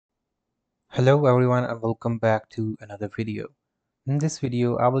Hello everyone and welcome back to another video. In this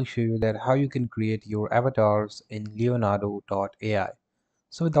video, I will show you that how you can create your avatars in Leonardo AI.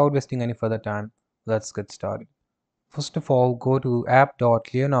 So without wasting any further time, let's get started. First of all, go to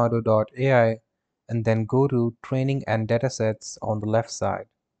app.leonardo AI and then go to training and datasets on the left side.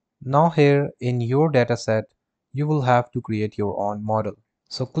 Now here in your dataset, you will have to create your own model.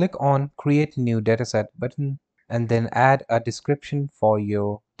 So click on create new dataset button and then add a description for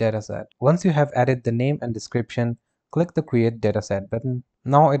your dataset. Once you have added the name and description, click the create dataset button.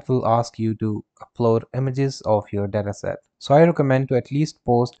 Now it will ask you to upload images of your dataset. So I recommend to at least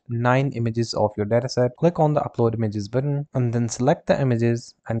post 9 images of your dataset. Click on the upload images button and then select the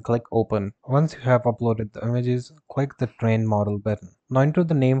images and click open. Once you have uploaded the images, click the train model button. Now enter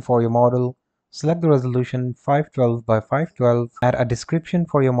the name for your model. Select the resolution 512 by 512. Add a description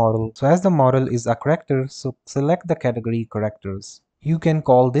for your model. So as the model is a character, so select the category characters. You can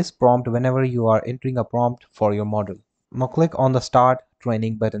call this prompt whenever you are entering a prompt for your model. Now click on the start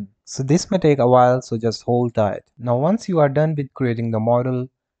training button. So this may take a while, so just hold tight. Now once you are done with creating the model,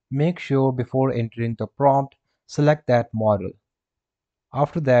 make sure before entering the prompt, select that model.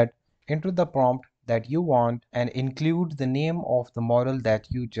 After that, enter the prompt that you want and include the name of the model that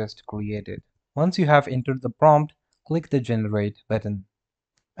you just created. Once you have entered the prompt, click the generate button.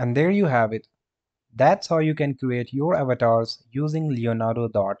 And there you have it. That's how you can create your avatars using Leonardo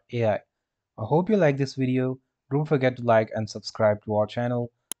AI. I hope you like this video. Don't forget to like and subscribe to our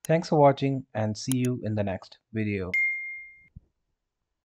channel. Thanks for watching and see you in the next video.